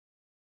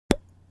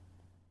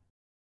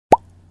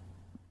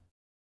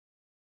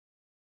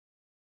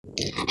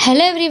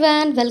Hello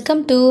everyone,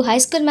 welcome to High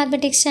School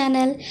Mathematics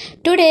channel.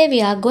 Today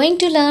we are going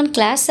to learn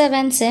Class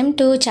 7 Sem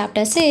 2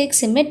 Chapter 6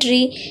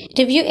 Symmetry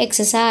Review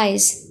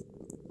Exercise.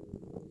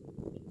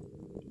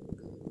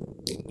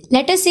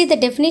 Let us see the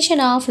definition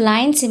of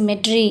line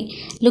symmetry.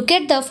 Look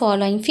at the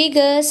following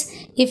figures.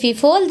 If we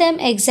fold them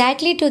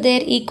exactly to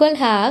their equal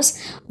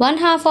halves, one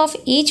half of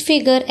each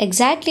figure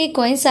exactly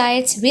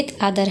coincides with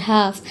other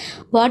half.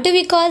 What do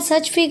we call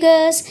such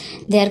figures?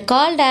 They are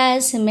called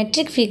as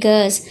symmetric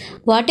figures.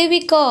 What do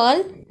we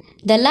call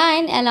the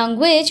line along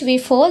which we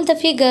fold the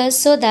figures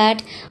so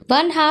that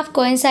one half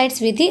coincides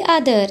with the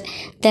other?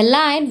 The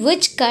line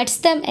which cuts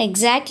them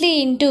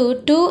exactly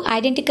into two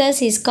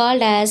identicals is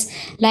called as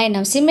line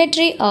of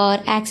symmetry or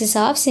axis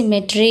of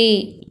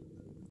symmetry.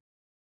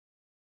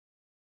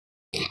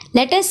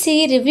 Let us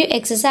see review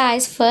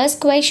exercise. First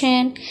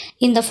question.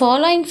 In the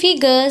following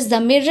figures, the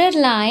mirror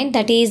line,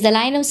 that is the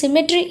line of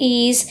symmetry,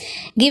 is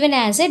given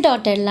as a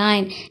dotted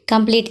line.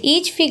 Complete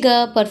each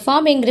figure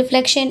performing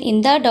reflection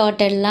in the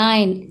dotted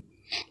line.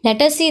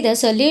 Let us see the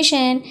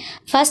solution.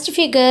 First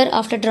figure,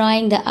 after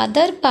drawing the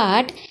other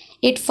part,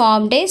 it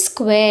formed a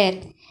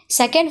square.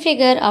 Second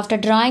figure, after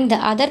drawing the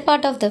other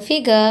part of the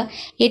figure,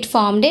 it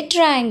formed a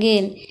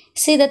triangle.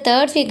 See the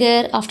third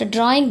figure, after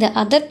drawing the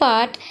other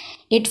part,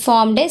 it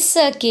formed a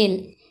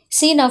circle.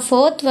 See now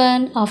fourth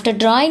one, after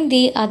drawing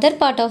the other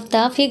part of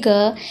the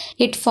figure,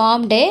 it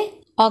formed a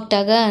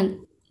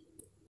octagon.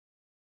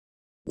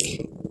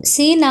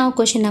 See now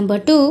question number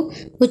 2.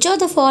 Which of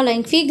the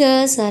following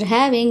figures are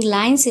having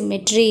line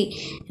symmetry?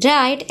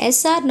 Write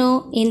yes or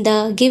no in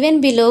the given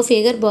below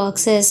figure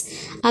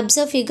boxes.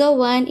 Observe figure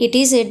 1. It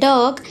is a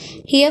dog.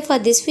 Here for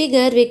this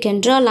figure we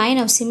can draw line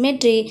of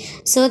symmetry.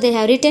 So they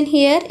have written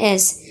here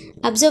yes.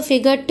 Observe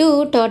figure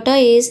 2.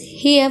 Tortoise.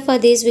 Here for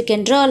this we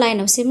can draw line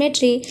of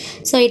symmetry.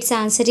 So its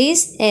answer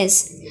is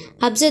yes.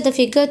 Observe the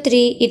figure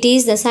 3. It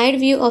is the side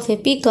view of a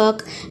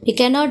peacock. We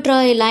cannot draw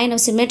a line of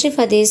symmetry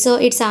for this, so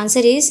its answer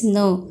is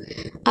no.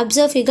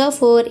 Observe figure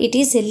 4. It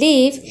is a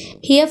leaf.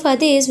 Here for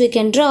this we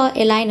can draw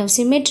a line of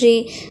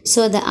symmetry,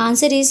 so the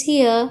answer is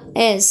here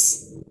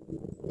yes.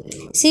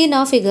 See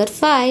now figure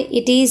 5.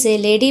 It is a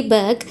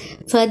ladybug.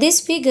 For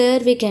this figure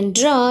we can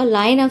draw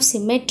line of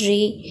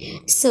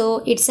symmetry, so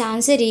its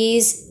answer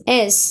is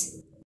yes.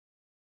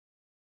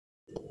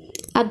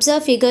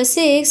 Observe figure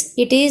 6.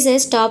 It is a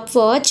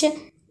stopwatch.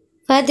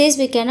 For this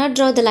we cannot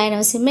draw the line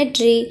of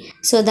symmetry,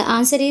 so the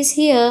answer is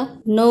here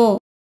no.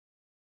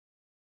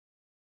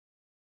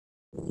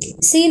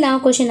 See now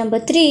question number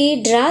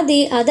 3. Draw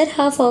the other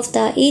half of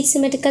the each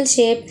symmetrical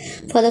shape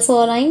for the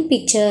following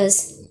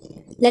pictures.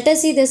 Let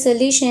us see the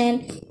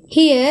solution.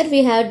 Here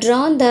we have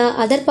drawn the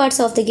other parts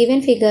of the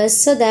given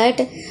figures so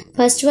that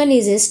first one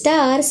is a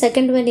star,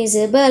 second one is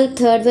a bulb,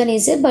 third one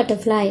is a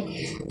butterfly,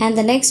 and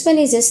the next one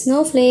is a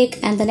snowflake,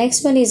 and the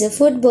next one is a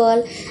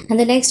football, and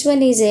the next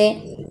one is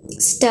a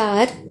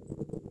star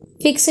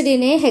fixed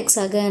in a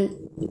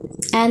hexagon,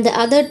 and the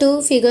other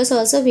two figures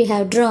also we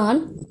have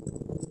drawn.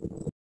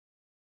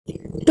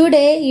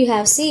 Today you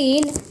have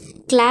seen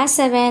Class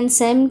 7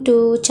 Sem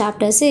 2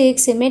 Chapter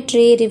 6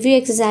 Symmetry Review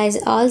Exercise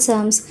all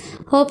sums.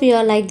 Hope you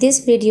all like this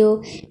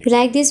video. If you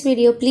like this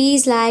video,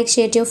 please like,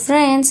 share to your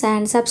friends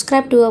and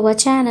subscribe to our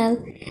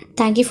channel.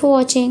 Thank you for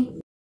watching.